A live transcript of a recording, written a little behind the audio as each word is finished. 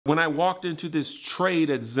When I walked into this trade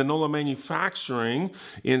at Zenola Manufacturing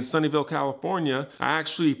in Sunnyvale, California, I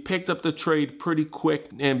actually picked up the trade pretty quick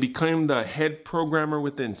and became the head programmer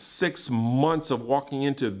within 6 months of walking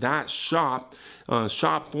into that shop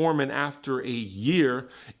foreman after a year.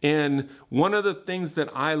 And one of the things that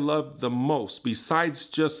I loved the most, besides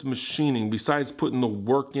just machining, besides putting the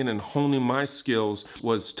work in and honing my skills,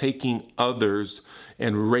 was taking others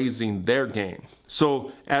and raising their game.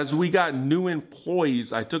 So as we got new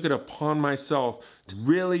employees, I took it upon myself to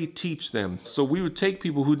really teach them. So we would take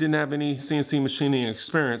people who didn't have any CNC machining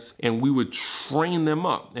experience and we would train them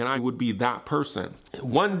up, and I would be that person.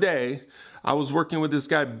 One day, I was working with this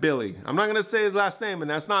guy, Billy. I'm not gonna say his last name, and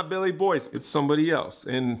that's not Billy Boyce, it's somebody else.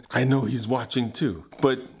 And I know he's watching too.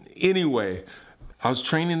 But anyway, I was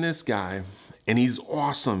training this guy and he's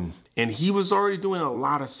awesome. And he was already doing a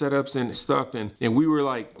lot of setups and stuff, and we were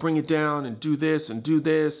like, bring it down and do this, and you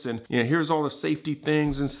know, here's all the safety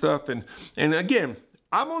things and stuff. And again,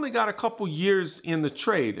 I've only got a couple years in the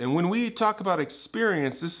trade. And when we talk about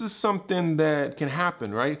experience, this is something that can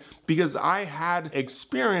happen, right? Because I had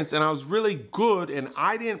experience and I was really good, and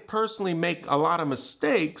I didn't personally make a lot of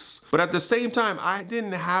mistakes, but at the same time, I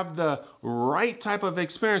didn't have the right type of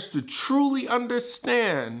experience to truly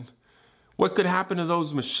understand what could happen to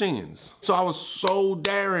those machines. So I was so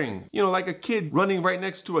daring, you know, like a kid running right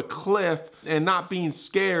next to a cliff and not being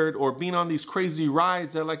scared, or being on these crazy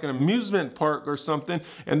rides at like an amusement park or something,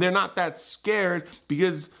 and they're not that scared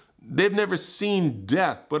because they've never seen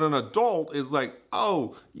death. But an adult is like,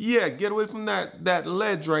 oh yeah, get away from that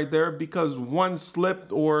ledge right there, because one slip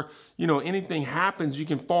or, you know, anything happens, you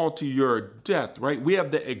can fall to your death, right? We have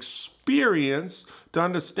the experience to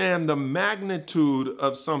understand the magnitude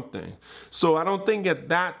of something. So I don't think at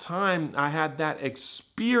that time I had that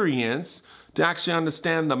experience to actually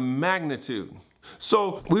understand the magnitude.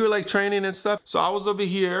 So we were like training and stuff. So I was over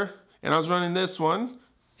here and I was running this one.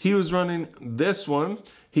 He was running this one.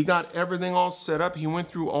 He got everything all set up. He went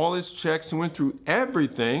through all his checks. He went through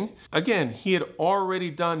everything. Again, he had already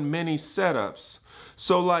done many setups.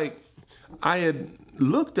 So like, I had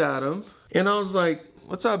looked at him and I was like,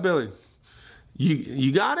 what's up, Billy?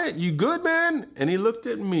 You got it? You good, man? And he looked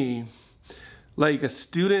at me like a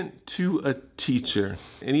student to a teacher.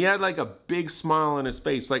 And he had like a big smile on his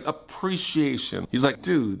face, like appreciation. He's like,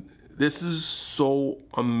 dude, this is so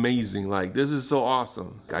amazing. Like, this is so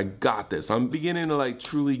awesome. I got this. I'm beginning to like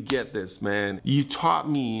truly get this, man. You taught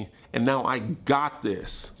me and now I got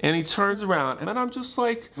this. And he turns around and I'm just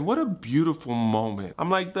like, what a beautiful moment. I'm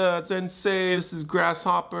like the sensei, this is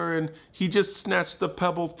Grasshopper, and he just snatched the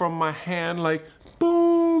pebble from my hand, like,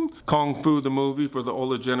 boom. Kung Fu, the movie, for the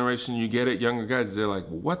older generation, you get it. Younger guys, they're like,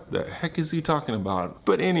 what the heck is he talking about?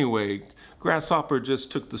 But anyway, Grasshopper just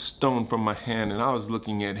took the stone from my hand, and I was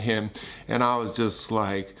looking at him and I was just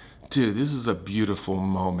like, dude, this is a beautiful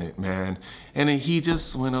moment, man. And then he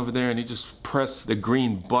just went over there and he just pressed the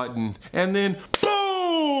green button, and then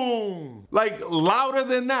boom! Like louder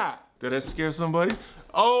than that. Did that scare somebody?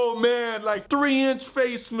 Oh man, like 3-inch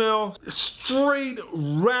face mill, straight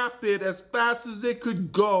rapid, as fast as it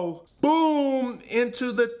could go. Boom,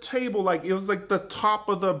 into the table. Like it was like the top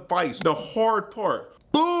of the vise, the hard part.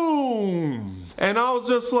 Boom! And I was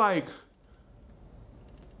just like,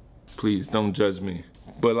 please don't judge me.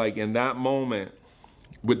 But like in that moment,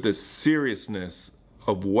 with the seriousness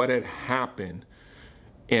of what had happened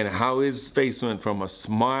and how his face went from a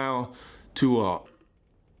smile to a,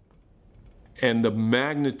 and the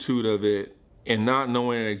magnitude of it, and not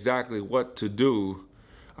knowing exactly what to do,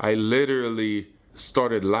 I literally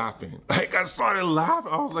started laughing. Like I started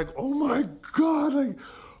laughing. I was like, oh my God, like,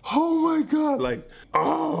 oh my God, like,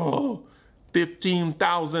 oh,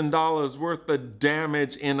 $15,000 worth of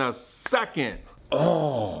damage in a second.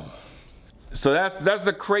 Oh. So that's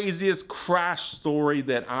the craziest crash story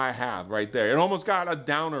that I have right there. It almost got a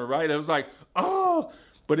downer, right? It was like, oh,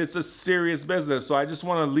 but it's a serious business. So I just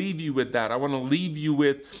want to leave you with that. I want to leave you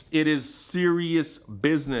with, it is serious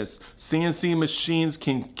business. CNC machines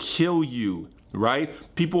can kill you, right?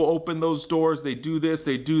 People open those doors, they do this,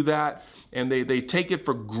 they do that, and they take it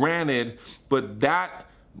for granted, but that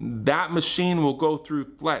machine will go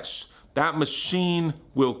through flesh. That machine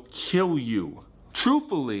will kill you.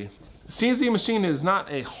 Truthfully, CNC machine is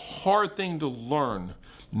not a hard thing to learn.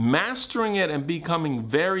 Mastering it and becoming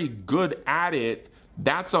very good at it,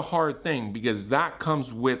 that's a hard thing, because that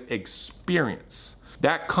comes with experience.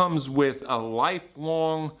 That comes with a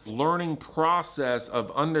lifelong learning process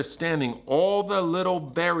of understanding all the little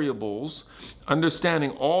variables,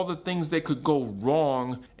 understanding all the things that could go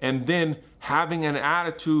wrong, and then having an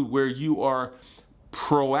attitude where you are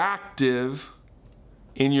proactive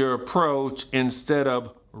in your approach instead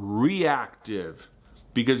of reactive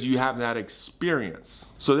because you have that experience.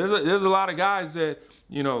 So there's a lot of guys that,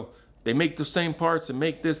 you know, they make the same parts and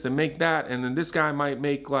make this, they make that, and then this guy might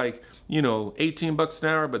make like, you know, 18 bucks an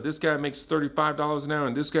hour, but this guy makes $35 an hour,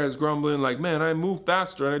 and this guy's grumbling like, man, I move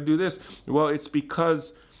faster and I do this. Well, it's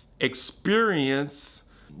because experience,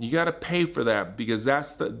 you got to pay for that, because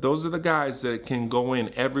those are the guys that can go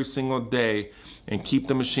in every single day and keep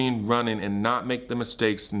the machine running and not make the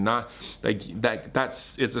mistakes. Not like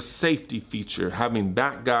it's a safety feature having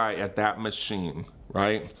that guy at that machine,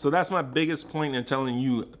 right? So that's my biggest point in telling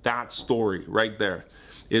you that story right there,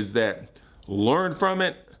 is that learn from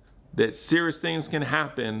it, that serious things can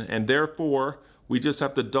happen, and therefore we just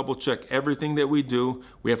have to double check everything that we do.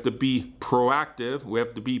 We have to be proactive, we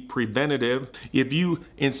have to be preventative. If you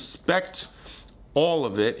inspect all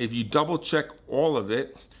of it, if you double check all of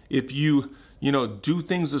it, if you do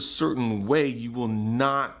things a certain way, you will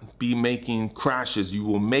not be making crashes. You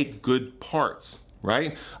will make good parts,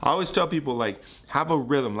 right? I always tell people, like, have a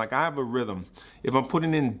rhythm. Like, I have a rhythm. If I'm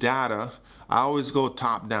putting in data, I always go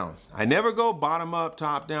top down. I never go bottom up,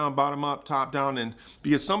 top down, bottom up, top down, and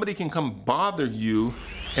because somebody can come bother you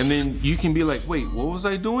and then you can be like, wait, what was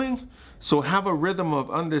I doing? So have a rhythm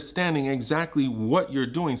of understanding exactly what you're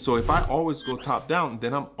doing. So if I always go top down,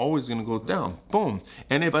 then I'm always gonna go down, boom.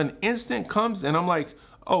 And if an instant comes and I'm like,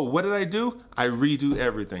 oh, what did I do? I redo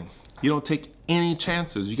everything. You don't take any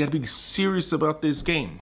chances. You gotta be serious about this game.